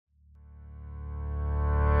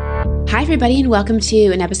Hi, everybody, and welcome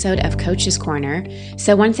to an episode of Coach's Corner.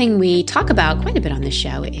 So one thing we talk about quite a bit on this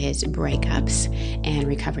show is breakups and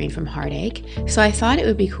recovering from heartache. So I thought it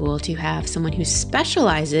would be cool to have someone who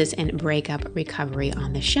specializes in breakup recovery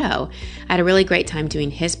on the show. I had a really great time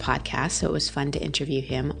doing his podcast, so it was fun to interview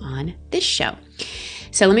him on this show.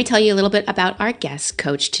 So let me tell you a little bit about our guest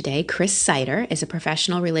coach today. Chris Sider is a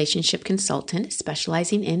professional relationship consultant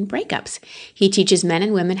specializing in breakups. He teaches men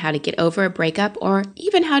and women how to get over a breakup or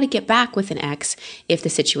even how to get back with an ex if the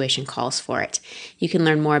situation calls for it. You can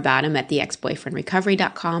learn more about him at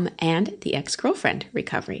theexboyfriendrecovery.com and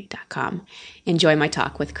theexgirlfriendrecovery.com. Enjoy my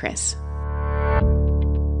talk with Chris.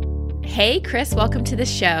 Hey, Chris, welcome to the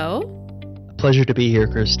show. Pleasure to be here,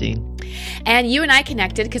 Christine. And you and I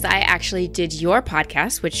connected because I actually did your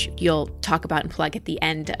podcast, which you'll talk about and plug at the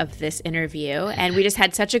end of this interview. And we just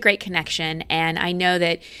had such a great connection. And I know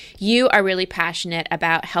that you are really passionate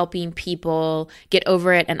about helping people get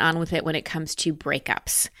over it and on with it when it comes to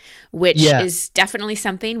breakups, which is definitely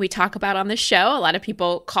something we talk about on the show. A lot of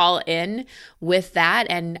people call in with that.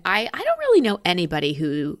 And I don't really know anybody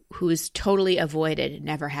who's totally avoided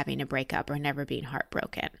never having a breakup or never being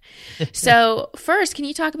heartbroken. So first, can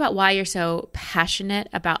you talk about why you're so passionate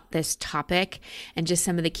about this topic and just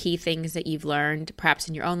some of the key things that you've learned perhaps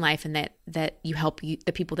in your own life and that you help the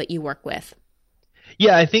people that you work with?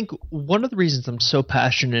 Yeah, I think one of the reasons I'm so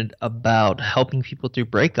passionate about helping people through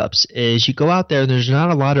breakups is you go out there and there's not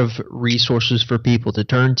a lot of resources for people to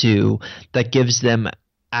turn to that gives them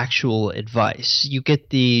actual advice. You get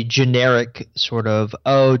the generic sort of,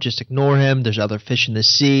 oh, just ignore him, there's other fish in the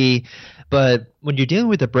sea. But when you're dealing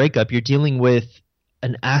with a breakup, you're dealing with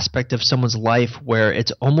an aspect of someone's life where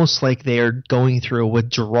it's almost like they're going through a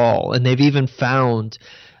withdrawal. And they've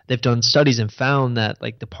done studies and found that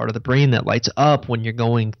like the part of the brain that lights up when you're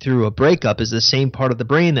going through a breakup is the same part of the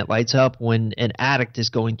brain that lights up when an addict is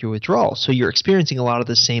going through withdrawal. So you're experiencing a lot of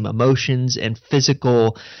the same emotions and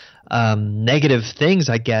physical negative things,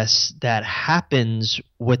 I guess, that happens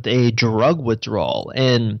with a drug withdrawal.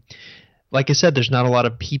 And like I said, there's not a lot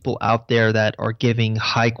of people out there that are giving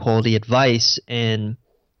high quality advice. And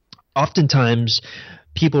oftentimes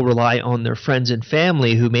people rely on their friends and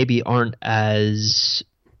family who maybe aren't as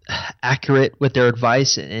accurate with their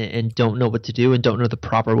advice and don't know what to do and don't know the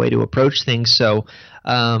proper way to approach things. So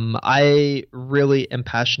I really am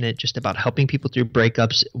passionate just about helping people through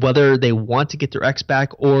breakups, whether they want to get their ex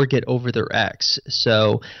back or get over their ex.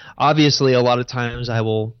 So obviously a lot of times I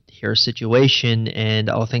will hear a situation and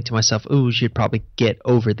I'll think to myself, ooh, you should probably get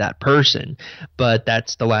over that person. But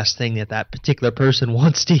that's the last thing that particular person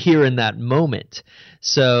wants to hear in that moment.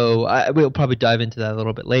 So we'll probably dive into that a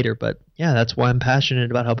little bit later. But yeah, that's why I'm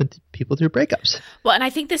passionate about helping people through breakups. Well, and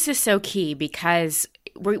I think this is so key because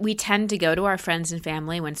we tend to go to our friends and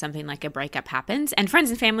family when something like a breakup happens. And friends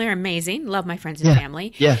and family are amazing. Love my friends and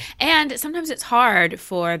family. Yeah. And sometimes it's hard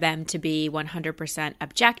for them to be 100%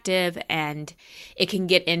 objective. And it can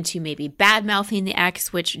get into maybe bad-mouthing the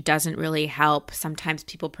ex, which doesn't really help. Sometimes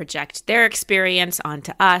people project their experience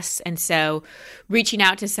onto us. And so reaching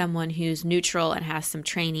out to someone who's neutral and has some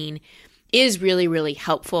training is really, really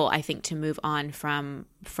helpful, I think, to move on from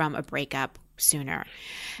a breakup sooner.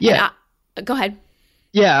 Yeah. Go ahead.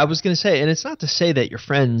 Yeah, I was going to say, and it's not to say that your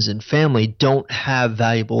friends and family don't have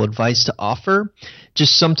valuable advice to offer.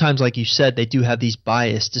 Just sometimes, like you said, they do have these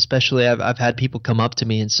biased, especially I've had people come up to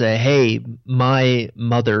me and say, hey, my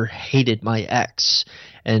mother hated my ex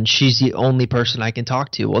and she's the only person I can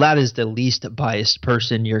talk to. Well, that is the least biased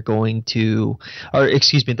person you're going to, or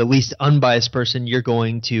excuse me, the least unbiased person you're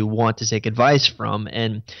going to want to take advice from.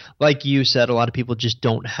 And like you said, a lot of people just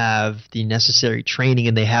don't have the necessary training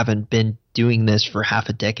and they haven't been doing this for half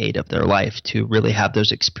a decade of their life to really have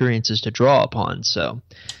those experiences to draw upon. So,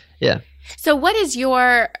 yeah. So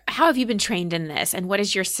how have you been trained in this and what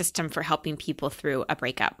is your system for helping people through a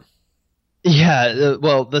breakup? Yeah,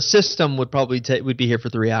 well, the system would probably would be here for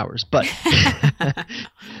 3 hours, but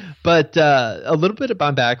a little bit of my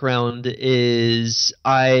background is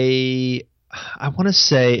I want to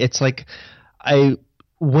say it's like I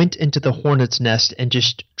went into the hornet's nest and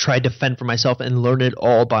just tried to fend for myself and learn it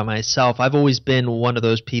all by myself. I've always been one of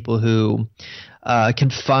those people who can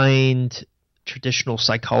find traditional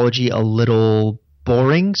psychology a little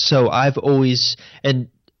boring, so I've always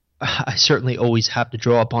I certainly always have to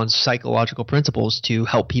draw upon psychological principles to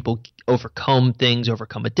help people overcome things,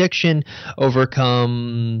 overcome addiction,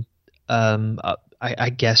 overcome,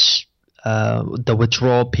 I guess, the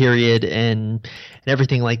withdrawal period and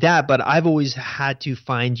everything like that. But I've always had to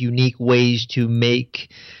find unique ways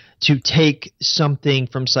to take something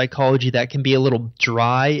from psychology that can be a little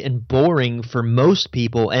dry and boring for most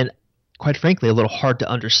people and quite frankly, a little hard to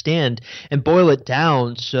understand, and boil it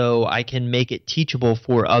down so I can make it teachable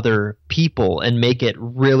for other people and make it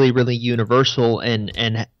really, really universal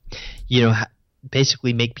and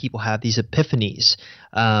basically make people have these epiphanies.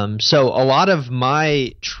 So a lot of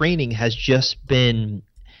my training has just been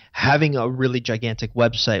having a really gigantic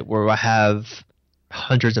website where I have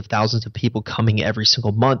hundreds of thousands of people coming every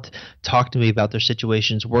single month, talk to me about their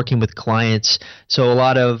situations, working with clients. So a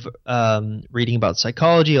lot of reading about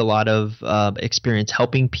psychology, a lot of experience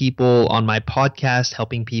helping people on my podcast,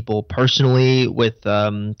 helping people personally with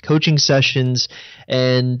coaching sessions.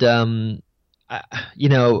 And,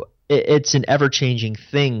 it's an ever-changing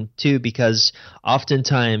thing too, because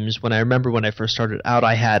oftentimes when I first started out,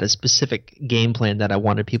 I had a specific game plan that I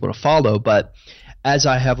wanted people to follow, but as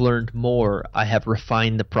I have learned more, I have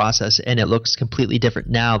refined the process, and it looks completely different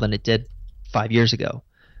now than it did 5 years ago.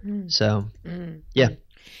 So, yeah.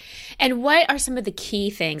 And what are some of the key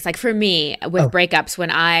things? Like for me, with breakups, when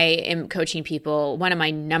I am coaching people, one of my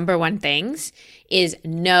number one things is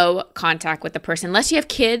no contact with the person. Unless you have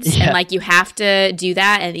kids and like you have to do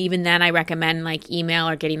that. And even then I recommend like email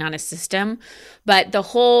or getting on a system. But the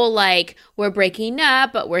whole like we're breaking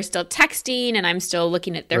up, but we're still texting and I'm still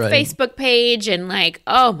looking at their Facebook page and like,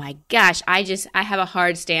 oh my gosh, I have a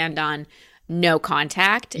hard stand on no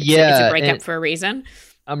contact. It's a breakup for a reason.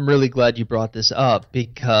 I'm really glad you brought this up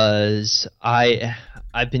because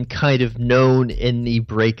I've been kind of known in the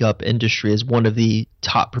breakup industry as one of the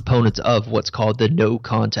top proponents of what's called the no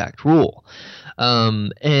contact rule.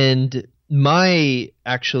 And my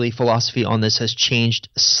philosophy on this has changed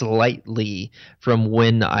slightly from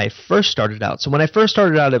when I first started out. So when I first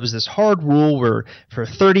started out, it was this hard rule where for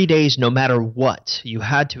 30 days, no matter what, you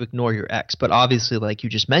had to ignore your ex. But obviously, like you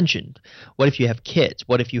just mentioned, what if you have kids?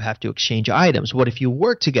 What if you have to exchange items? What if you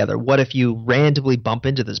work together? What if you randomly bump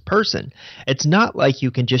into this person? It's not like you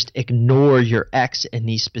can just ignore your ex in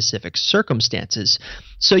these specific circumstances.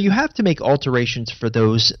 So you have to make alterations for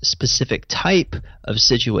those specific type of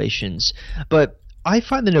situations. But I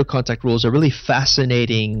find the no contact rule is a really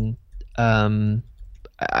fascinating,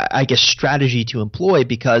 strategy to employ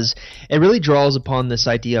because it really draws upon this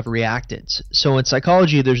idea of reactance. So in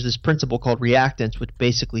psychology, there's this principle called reactance, which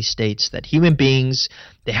basically states that human beings,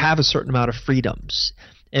 they have a certain amount of freedoms.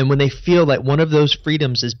 And when they feel that one of those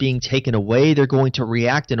freedoms is being taken away, they're going to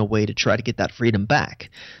react in a way to try to get that freedom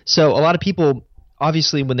back. So a lot of people,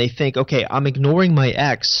 obviously, when they think, okay, I'm ignoring my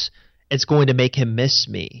ex, it's going to make him miss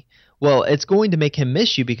me. Well, it's going to make him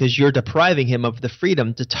miss you because you're depriving him of the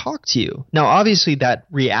freedom to talk to you. Now, obviously,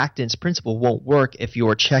 that reactance principle won't work if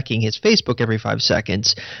you're checking his Facebook every 5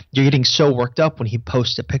 seconds. You're getting so worked up when he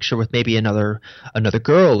posts a picture with maybe another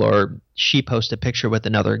girl, or she posts a picture with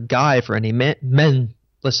another guy, for any men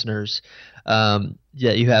listeners that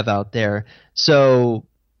you have out there. So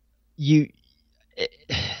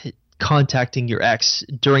contacting your ex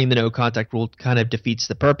during the no contact rule kind of defeats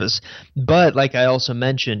the purpose. But like I also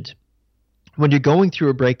mentioned, when you're going through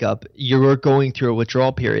a breakup, you're going through a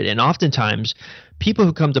withdrawal period. And oftentimes, people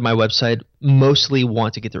who come to my website mostly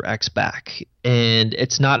want to get their ex back. And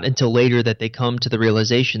it's not until later that they come to the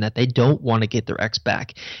realization that they don't want to get their ex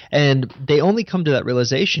back. And they only come to that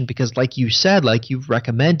realization because, like you said, like you've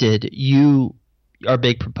recommended, you are a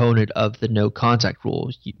big proponent of the no contact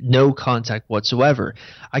rule, no contact whatsoever.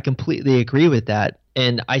 I completely agree with that.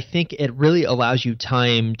 And I think it really allows you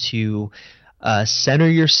time to center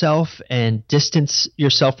yourself and distance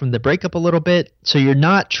yourself from the breakup a little bit, so you're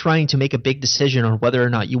not trying to make a big decision on whether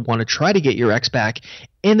or not you want to try to get your ex back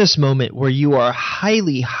in this moment where you are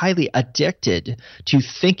highly, highly addicted to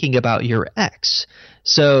thinking about your ex.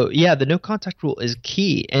 So yeah, the no contact rule is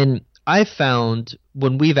key. And I found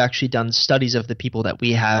when we've actually done studies of the people that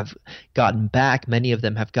we have gotten back, many of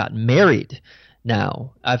them have gotten married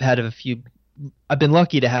now. I've been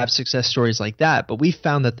lucky to have success stories like that, but we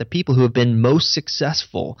found that the people who have been most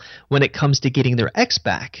successful when it comes to getting their ex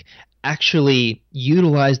back actually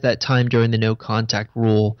utilize that time during the no contact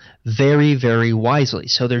rule very, very wisely.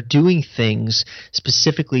 So they're doing things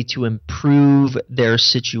specifically to improve their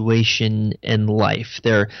situation in life.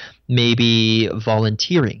 They're maybe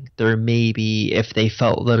volunteering. They're maybe, if they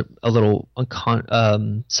felt a little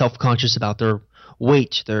self-conscious about their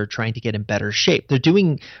weight, they're trying to get in better shape. They're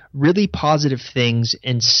doing really positive things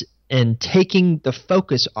and taking the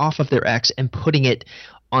focus off of their ex and putting it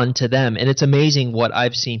onto them. And it's amazing what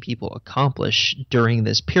I've seen people accomplish during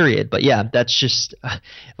this period. But yeah, that's just,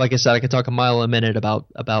 like I said, I could talk a mile a minute about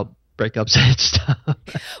breakups and stuff.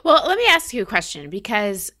 Well, let me ask you a question,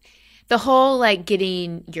 because the whole like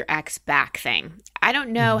getting your ex back thing, I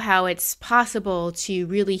don't know how it's possible to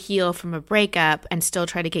really heal from a breakup and still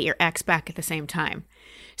try to get your ex back at the same time.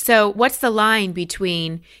 So what's the line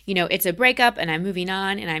between, it's a breakup and I'm moving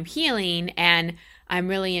on and I'm healing and I'm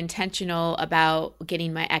really intentional about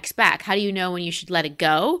getting my ex back? How do you know when you should let it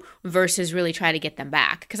go versus really try to get them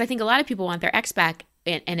back? Because I think a lot of people want their ex back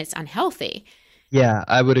and it's unhealthy. Yeah,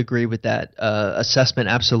 I would agree with that assessment,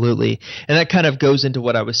 absolutely. And that kind of goes into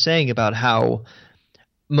what I was saying about how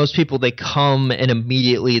most people, they come and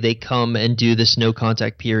immediately they come and do this no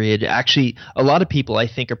contact period. Actually, a lot of people, I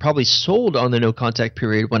think, are probably sold on the no contact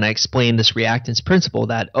period when I explain this reactance principle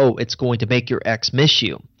that, oh, it's going to make your ex miss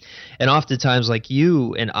you. And oftentimes, like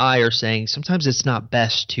you and I are saying, sometimes it's not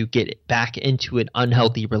best to get back into an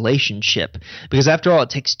unhealthy relationship because after all, it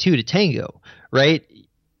takes two to tango, right?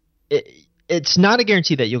 It's not a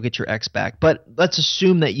guarantee that you'll get your ex back, but let's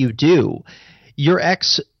assume that you do. Your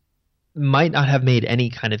ex might not have made any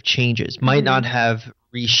kind of changes, might not have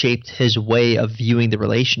reshaped his way of viewing the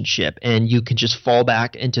relationship, and you can just fall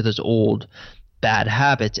back into those old bad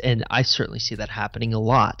habits. And I certainly see that happening a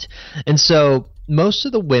lot. And so most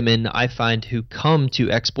of the women I find who come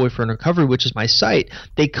to Ex-Boyfriend Recovery, which is my site,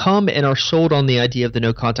 they come and are sold on the idea of the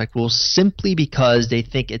no contact rule simply because they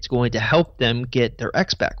think it's going to help them get their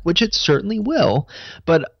ex back, which it certainly will.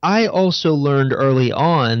 But I also learned early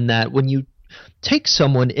on that when you take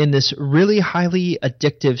someone in this really highly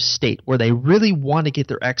addictive state where they really want to get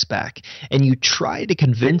their ex back and you try to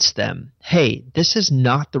convince them, hey, this is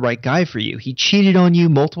not the right guy for you. He cheated on you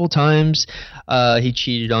multiple times. He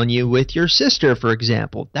cheated on you with your sister, for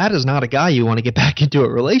example. That is not a guy you want to get back into a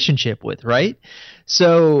relationship with, right?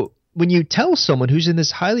 So when you tell someone who's in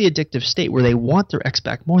this highly addictive state where they want their ex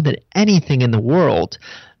back more than anything in the world,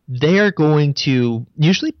 they're going to –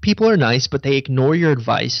 usually people are nice, but they ignore your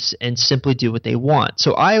advice and simply do what they want.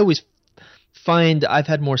 So I always find I've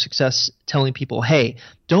had more success telling people, hey,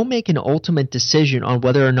 don't make an ultimate decision on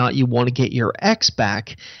whether or not you want to get your ex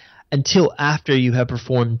back until after you have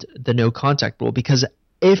performed the no contact rule, because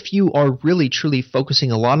if you are really truly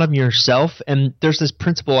focusing a lot on yourself, and there's this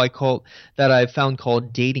principle that I've found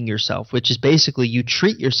called dating yourself, which is basically you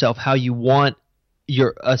treat yourself how you want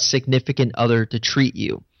a significant other to treat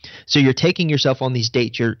you. So you're taking yourself on these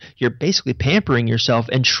dates. You're basically pampering yourself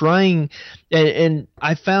and trying. And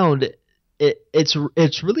I found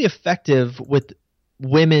it's really effective with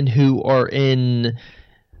women who are in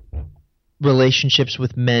relationships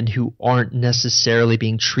with men who aren't necessarily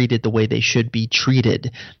being treated the way they should be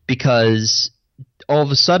treated, because all of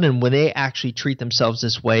a sudden when they actually treat themselves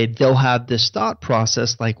this way, they'll have this thought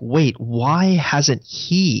process like, wait, why hasn't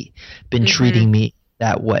he been treating me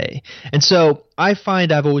that way? And so I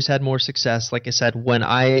find I've always had more success, like I said, when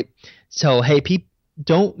I tell, hey,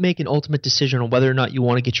 don't make an ultimate decision on whether or not you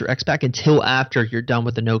want to get your ex back until after you're done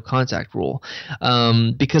with the no contact rule,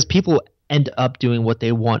 because people end up doing what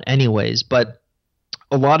they want anyways. But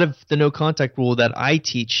a lot of the no contact rule that I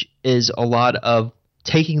teach is a lot of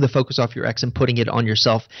taking the focus off your ex and putting it on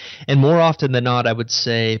yourself. And more often than not, I would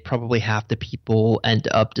say probably half the people end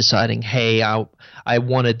up deciding, hey, I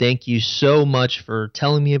want to thank you so much for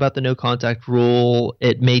telling me about the no contact rule.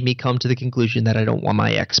 It made me come to the conclusion that I don't want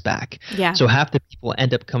my ex back. Yeah. So half the people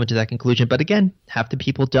end up coming to that conclusion. But again, half the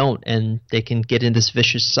people don't, and they can get in this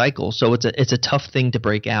vicious cycle. So it's a tough thing to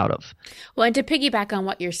break out of. Well, and to piggyback on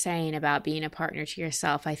what you're saying about being a partner to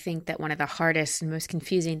yourself, I think that one of the hardest and most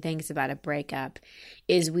confusing things about a breakup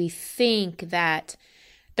is we think that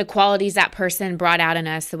the qualities that person brought out in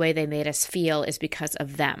us, the way they made us feel, is because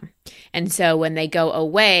of them. And so when they go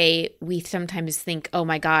away, we sometimes think, oh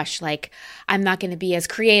my gosh, like I'm not going to be as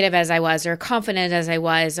creative as I was or confident as I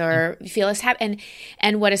was or feel as happy.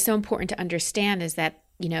 And what is so important to understand is that,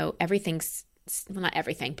 everything's, well, not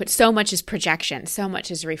everything, but so much is projection, so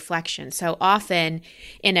much is reflection. So often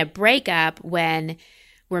in a breakup, when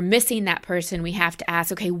we're missing that person, we have to ask,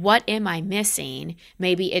 okay, what am I missing?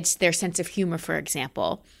 Maybe it's their sense of humor, for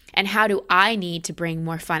example. And how do I need to bring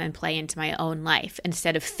more fun and play into my own life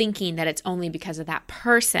instead of thinking that it's only because of that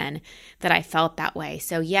person that I felt that way?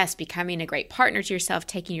 So yes, becoming a great partner to yourself,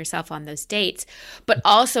 taking yourself on those dates, but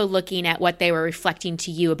also looking at what they were reflecting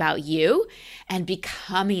to you about you and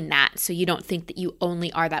becoming that, so you don't think that you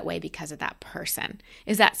only are that way because of that person.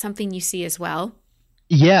 Is that something you see as well?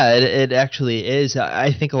 Yeah, it actually is.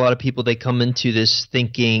 I think a lot of people, they come into this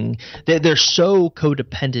thinking that they're so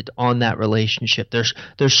codependent on that relationship.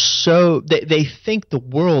 They think the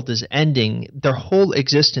world is ending. Their whole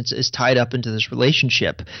existence is tied up into this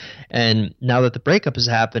relationship. And now that the breakup is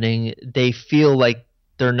happening, they feel like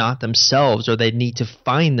they're not themselves, or they need to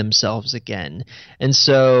find themselves again. And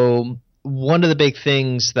so one of the big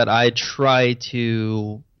things that I try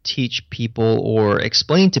to teach people or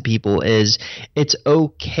explain to people is it's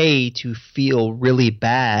okay to feel really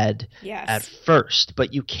bad at first,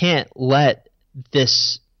 but you can't let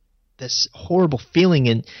this horrible feeling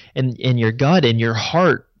in your gut, in your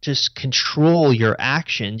heart, just control your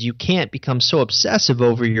actions. You can't become so obsessive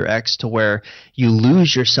over your ex to where you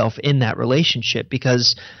lose yourself in that relationship,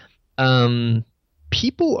 because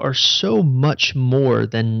people are so much more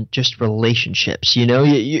than just relationships. You know,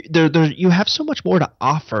 you have so much more to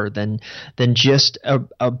offer than just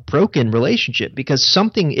a broken relationship, because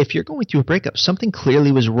something, if you're going through a breakup, something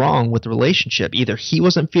clearly was wrong with the relationship. Either he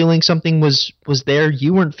wasn't feeling something was there,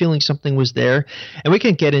 you weren't feeling something was there. And we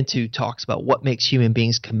can get into talks about what makes human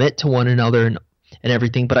beings commit to one another and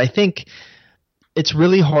everything. But I think it's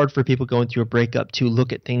really hard for people going through a breakup to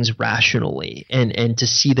look at things rationally and to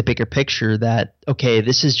see the bigger picture that, okay,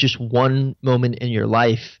 this is just one moment in your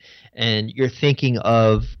life and you're thinking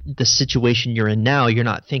of the situation you're in now. You're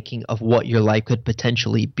not thinking of what your life could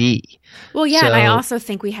potentially be. Well, yeah, and I also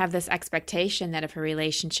think we have this expectation that if a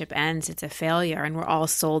relationship ends, it's a failure, and we're all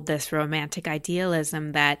sold this romantic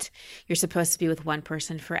idealism that you're supposed to be with one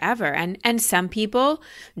person forever. And some people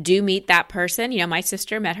do meet that person. You know, my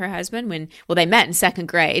sister met her husband they met in second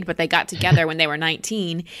grade, but they got together when they were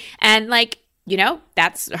 19, and like, you know,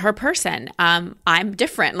 that's her person. I'm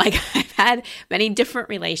different. Like, I've had many different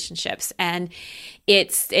relationships, and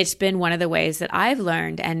it's been one of the ways that I've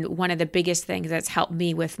learned. And one of the biggest things that's helped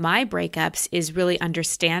me with my breakups is really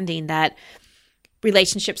understanding that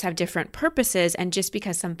relationships have different purposes, and just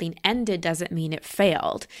because something ended doesn't mean it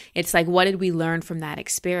failed. It's like, what did we learn from that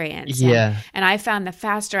experience? Yeah. And I found the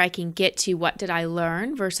faster I can get to what did I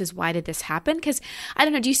learn versus why did this happen? Because I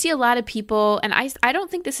don't know, do you see a lot of people, and I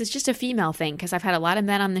don't think this is just a female thing, because I've had a lot of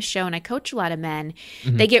men on the show and I coach a lot of men.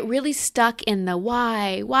 Mm-hmm. They get really stuck in the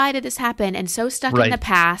why did this happen? And so stuck in the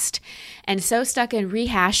past, and so stuck in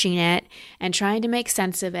rehashing it and trying to make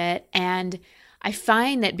sense of it. And I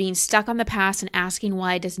find that being stuck on the past and asking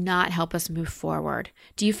why does not help us move forward.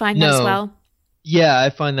 Do you find that as well? Yeah, I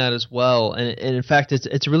find that as well. And in fact,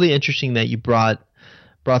 it's really interesting that you brought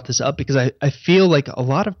this up, because I feel like a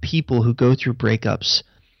lot of people who go through breakups,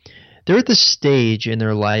 they're at the stage in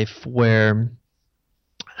their life where,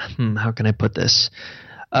 how can I put this?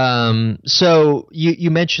 So you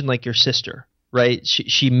mentioned like your sister, right?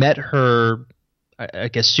 She met her, I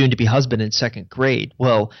guess, soon-to-be husband in second grade.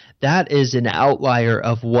 Well, that is an outlier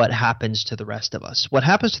of what happens to the rest of us. What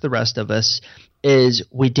happens to the rest of us is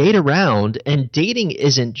we date around, and dating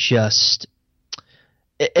isn't just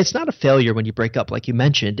 – it's not a failure when you break up, like you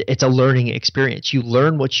mentioned. It's a learning experience. You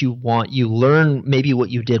learn what you want. You learn maybe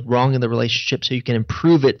what you did wrong in the relationship so you can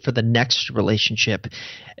improve it for the next relationship.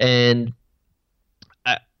 And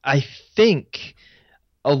I think –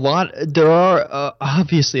 there are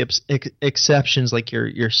obviously exceptions, like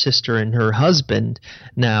your sister and her husband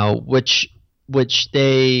now, which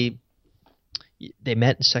they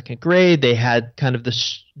met in second grade. They had kind of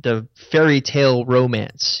the fairy tale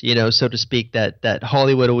romance, you know, so to speak, that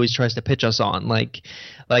Hollywood always tries to pitch us on. Like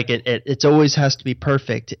it's always has to be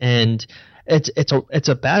perfect, and it's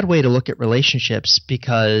a bad way to look at relationships,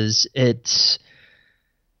 because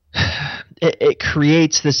it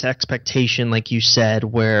creates this expectation, like you said,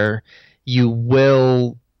 where you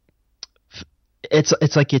will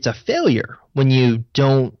it's like it's a failure when you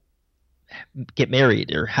don't get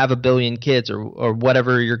married or have a billion kids or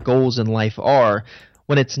whatever your goals in life are,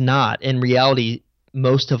 when it's not. In reality,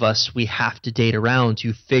 most of us, we have to date around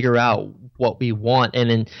to figure out what we want.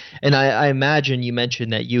 And I imagine you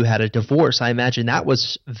mentioned that you had a divorce. I imagine that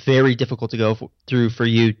was very difficult to go through for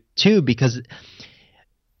you too, because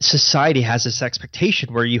society has this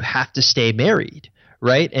expectation where you have to stay married,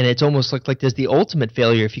 right? And it's almost like there's the ultimate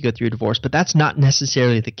failure if you go through a divorce, but that's not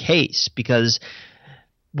necessarily the case, because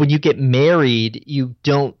when you get married,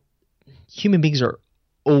 human beings are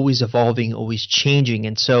always evolving, always changing.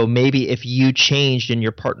 And so maybe if you changed and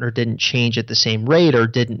your partner didn't change at the same rate, or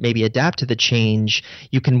didn't maybe adapt to the change,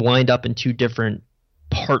 you can wind up in two different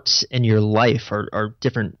parts in your life, or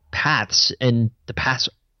different paths, and the paths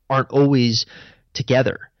aren't always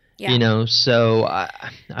together. Yeah. You know, so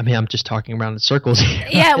I mean, I'm just talking around in circles here.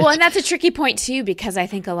 Yeah, well, and that's a tricky point too, because I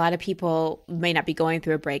think a lot of people may not be going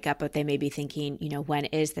through a breakup, but they may be thinking, you know, when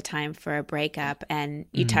is the time for a breakup? And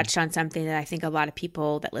you touched on something that I think a lot of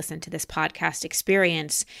people that listen to this podcast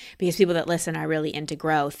experience, because people that listen are really into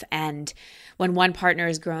growth. And when one partner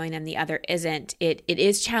is growing and the other isn't, it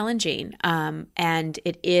is challenging. And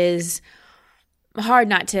it is hard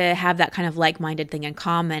not to have that kind of like-minded thing in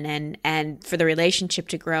common, and for the relationship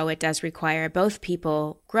to grow, it does require both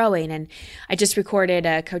people growing. And I just recorded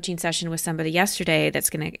a coaching session with somebody yesterday that's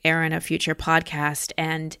going to air in a future podcast,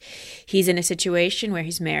 and he's in a situation where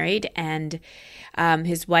he's married, and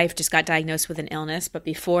his wife just got diagnosed with an illness, but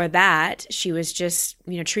before that, she was just,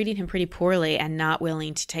 treating him pretty poorly and not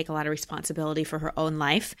willing to take a lot of responsibility for her own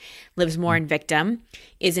life, lives more in victim,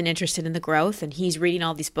 isn't interested in the growth. And he's reading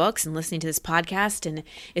all these books and listening to this podcast and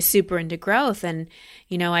is super into growth. And,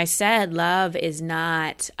 I said, love does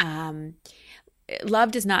not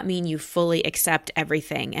mean you fully accept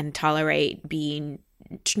everything and tolerate being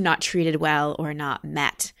not treated well or not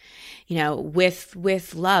met.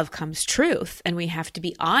 With love comes truth, and we have to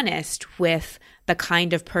be honest with the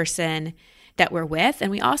kind of person that we're with,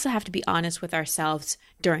 and we also have to be honest with ourselves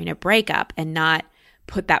during a breakup and not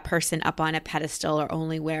put that person up on a pedestal or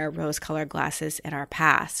only wear rose-colored glasses in our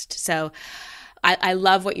past. So I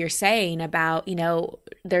love what you're saying about,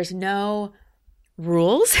 there's no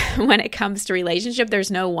rules when it comes to relationship.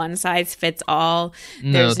 There's no one size fits all.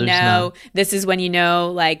 There's no this is when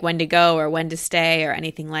like when to go or when to stay or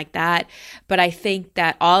anything like that. But I think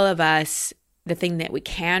that all of us, the thing that we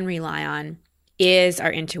can rely on is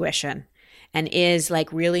our intuition, and is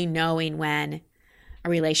like really knowing when a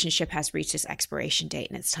relationship has reached its expiration date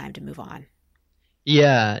and it's time to move on.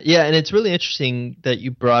 Yeah. And it's really interesting that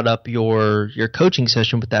you brought up your coaching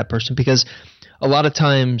session with that person, because a lot of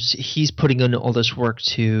times he's putting in all this work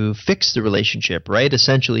to fix the relationship, right?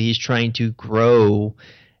 Essentially, he's trying to grow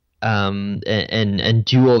and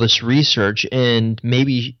do all this research, and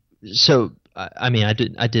maybe so. I mean, I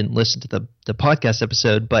didn't listen to the podcast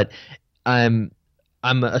episode, but I'm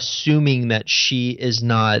assuming that she is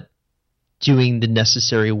not doing the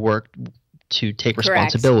necessary work to take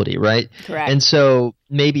responsibility, right? Correct. And so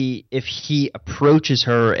maybe if he approaches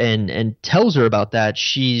her and tells her about that,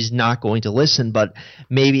 she's not going to listen. But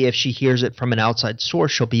maybe if she hears it from an outside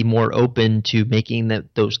source, she'll be more open to making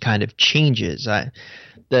those kind of changes.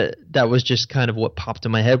 That was just kind of what popped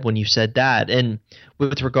in my head when you said that. And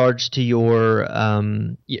with regards to your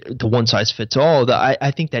the one size fits all,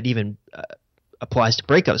 I think that even applies to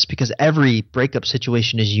breakups, because every breakup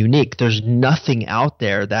situation is unique. There's nothing out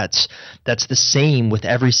there that's the same with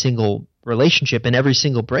every single relationship and every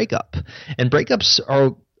single breakup. And breakups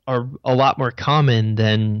are a lot more common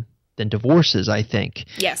than divorces, I think.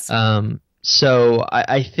 Yes. So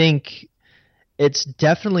I think it's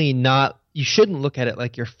definitely not. You shouldn't look at it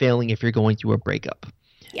like you're failing if you're going through a breakup.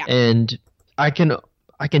 Yeah. And I can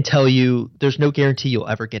tell you, there's no guarantee you'll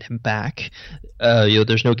ever get him back.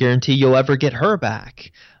 There's no guarantee you'll ever get her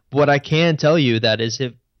back. What I can tell you that is,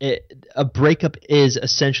 a breakup is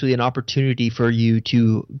essentially an opportunity for you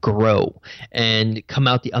to grow and come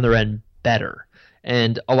out the other end better.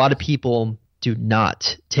 And a lot of people do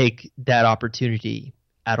not take that opportunity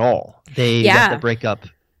at all. They let the breakup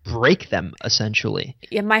break them, essentially.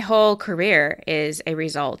 Yeah, my whole career is a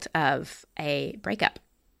result of a breakup.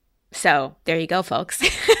 So there you go, folks.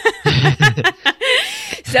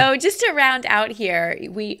 So just to round out here,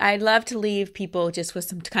 I'd love to leave people just with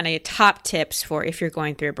some kind of top tips for if you're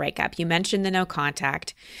going through a breakup. You mentioned the no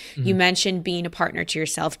contact. Mm-hmm. You mentioned being a partner to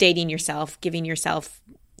yourself, dating yourself, giving yourself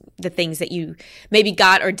the things that you maybe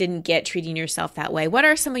got or didn't get, treating yourself that way. What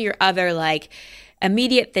are some of your other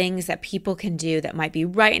immediate things that people can do that might be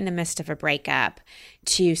right in the midst of a breakup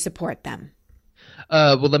to support them?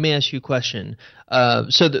 Well, let me ask you a question.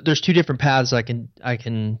 So there's two different paths I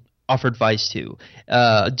can offer advice to.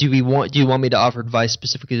 Do you want me to offer advice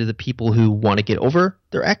specifically to the people who want to get over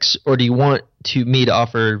their ex, or do you want me to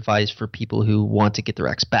offer advice for people who want to get their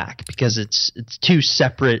ex back? Because it's two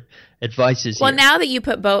separate advices. Well, now that you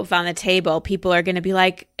put both on the table, people are going to be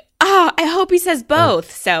like, "Oh, I hope he says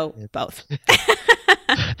both." So both.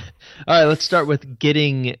 All right, let's start with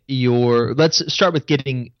getting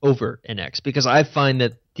over an ex, because I find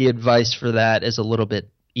that the advice for that is a little bit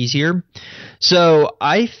easier. So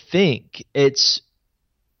I think it's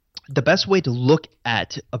the best way to look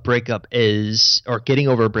at a breakup or getting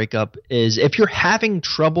over a breakup is, if you're having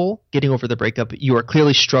trouble getting over the breakup, you are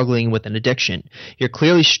clearly struggling with an addiction. You're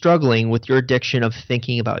clearly struggling with your addiction of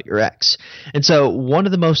thinking about your ex. And so one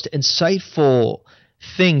of the most insightful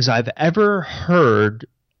things I've ever heard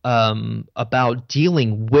about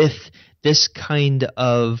dealing with this kind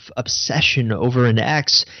of obsession over an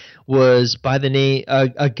ex was by the name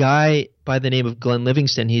a guy by the name of Glenn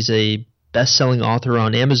Livingston. He's a best-selling author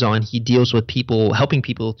on Amazon. He deals with helping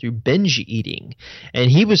people through binge eating, and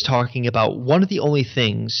he was talking about one of the only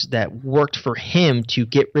things that worked for him to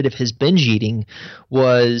get rid of his binge eating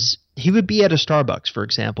was he would be at a Starbucks, for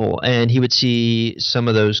example, and he would see some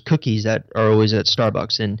of those cookies that are always at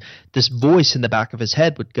Starbucks, and this voice in the back of his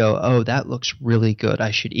head would go, "Oh, that looks really good.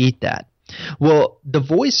 I should eat that." Well, the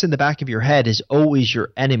voice in the back of your head is always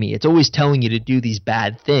your enemy. It's always telling you to do these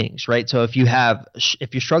bad things, right? So if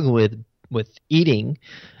you're struggling with eating,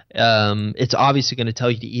 it's obviously going to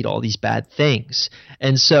tell you to eat all these bad things.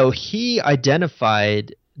 And so he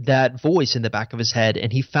identified that voice in the back of his head,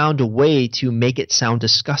 and he found a way to make it sound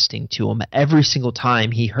disgusting to him every single time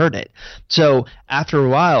he heard it. So after a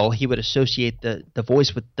while, he would associate the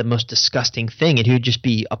voice with the most disgusting thing, and he would just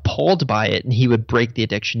be appalled by it, and he would break the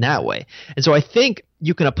addiction that way. And so I think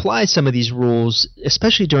you can apply some of these rules,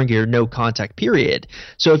 especially during your no contact period.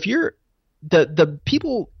 So if you're the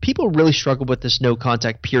people really struggle with this no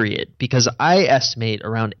contact period, because I estimate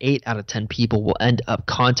around 8 out of 10 people will end up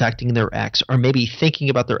contacting their ex, or maybe thinking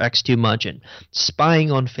about their ex too much and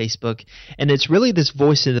spying on Facebook. And it's really this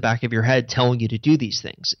voice in the back of your head telling you to do these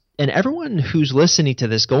things. And everyone who's listening to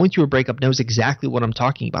this, going through a breakup, knows exactly what I'm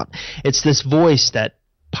talking about. It's this voice that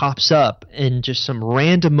pops up in just some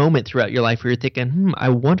random moment throughout your life where you're thinking, I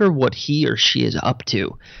wonder what he or she is up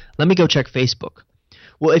to. Let me go check Facebook.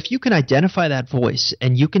 Well, if you can identify that voice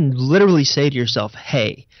and you can literally say to yourself,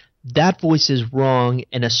 hey, that voice is wrong,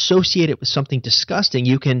 and associate it with something disgusting,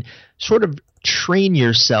 you can sort of train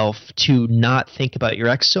yourself to not think about your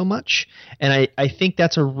ex so much. And I think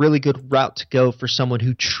that's a really good route to go for someone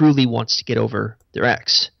who truly wants to get over their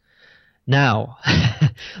ex. Now,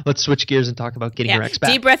 let's switch gears and talk about getting your ex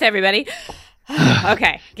back. Deep breath, everybody.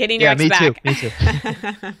 Okay, getting your ex back. Me too.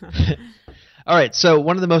 All right, so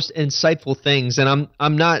one of the most insightful things, and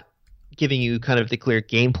I'm not giving you kind of the clear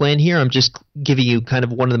game plan here. I'm just giving you kind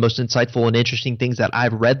of one of the most insightful and interesting things that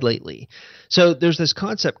I've read lately. So there's this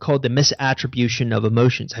concept called the misattribution of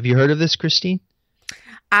emotions. Have you heard of this, Christine?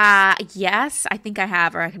 Yes, I think I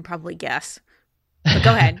have, or I can probably guess. But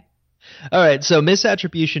go ahead. All right, so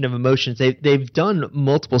misattribution of emotions. They've done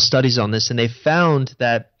multiple studies on this, and they found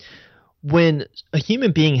that when a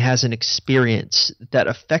human being has an experience that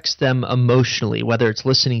affects them emotionally, whether it's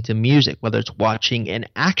listening to music, whether it's watching an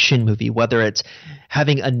action movie, whether it's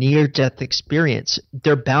having a near-death experience,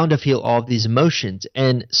 they're bound to feel all of these emotions.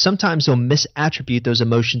 And sometimes they'll misattribute those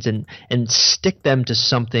emotions and stick them to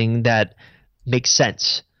something that makes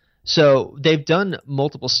sense. So they've done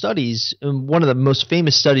multiple studies. And one of the most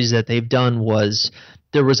famous studies that they've done was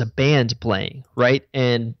there was a band playing, right?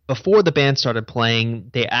 And before the band started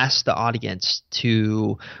playing, they asked the audience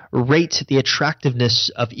to rate the attractiveness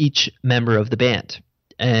of each member of the band.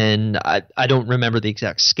 And I don't remember the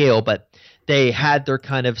exact scale, but they had their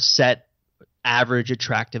kind of set average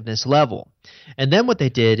attractiveness level. And then what they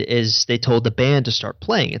did is they told the band to start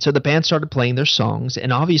playing. And so the band started playing their songs,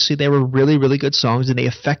 and obviously they were really, really good songs, and they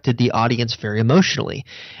affected the audience very emotionally.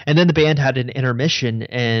 And then the band had an intermission,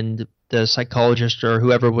 and the psychologist or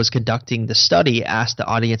whoever was conducting the study asked the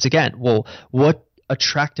audience again, well, what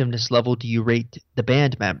attractiveness level do you rate the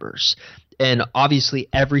band members? And obviously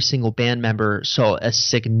every single band member saw a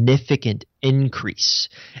significant increase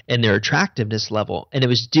in their attractiveness level, and it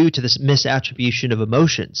was due to this misattribution of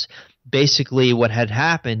emotions. Basically what had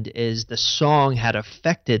happened is the song had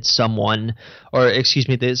affected someone, or excuse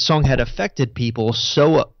me, the song had affected people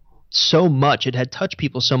so much, it had touched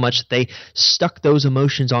people so much that they stuck those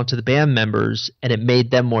emotions onto the band members, and it made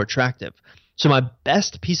them more attractive. So my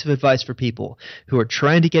best piece of advice for people who are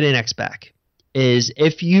trying to get an ex back is,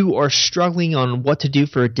 if you are struggling on what to do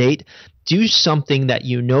for a date, do something that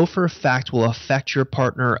you know for a fact will affect your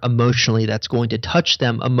partner emotionally, that's going to touch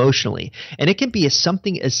them emotionally. And it can be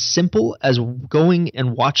something as simple as going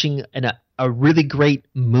and watching a really great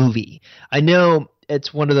movie. I know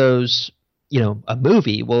it's one of those, a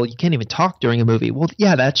movie, well, you can't even talk during a movie. Well,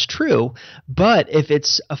 yeah, that's true. But if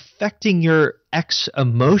it's affecting your ex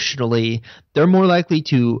emotionally, they're more likely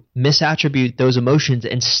to misattribute those emotions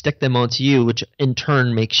and stick them onto you, which in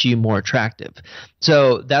turn makes you more attractive.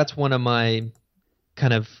 So that's one of my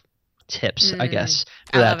kind of tips, I guess,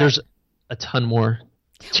 for that. There's a ton more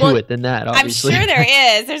to it than that, obviously. I'm sure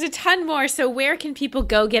there is. There's a ton more. So where can people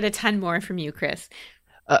go get a ton more from you, Chris?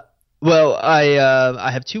 Well, I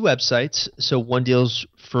have two websites. So one deals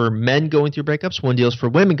for men going through breakups, one deals for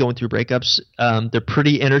women going through breakups. They're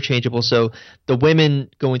pretty interchangeable. So the women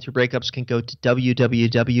going through breakups can go to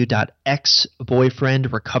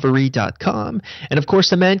www.exboyfriendrecovery.com. And of course,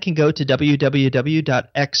 the men can go to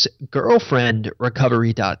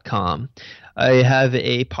www.exgirlfriendrecovery.com. I have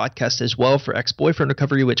a podcast as well for ex-boyfriend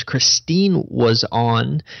recovery, which Christine was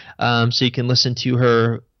on. So you can listen to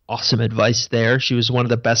her awesome advice there. She was one of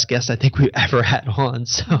the best guests I think we've ever had on.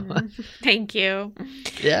 So thank you.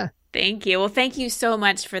 Yeah. Thank you. Well, thank you so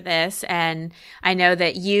much for this. And I know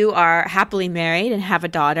that you are happily married and have a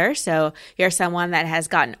daughter. So you're someone that has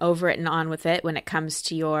gotten over it and on with it when it comes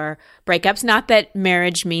to your breakups. Not that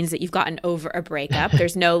marriage means that you've gotten over a breakup.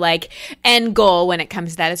 There's no like end goal when it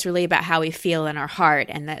comes to that. It's really about how we feel in our heart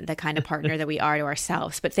and the kind of partner that we are to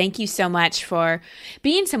ourselves. But thank you so much for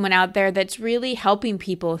being someone out there that's really helping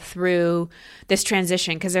people through this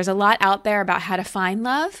transition, because there's a lot out there about how to find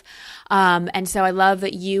love. And so I love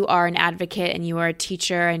that you are an advocate and you are a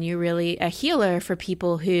teacher and you're really a healer for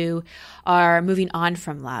people who are moving on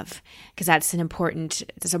from love, because that's an important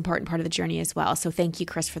part of the journey as well. So thank you,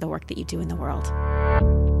 Chris, for the work that you do in the world.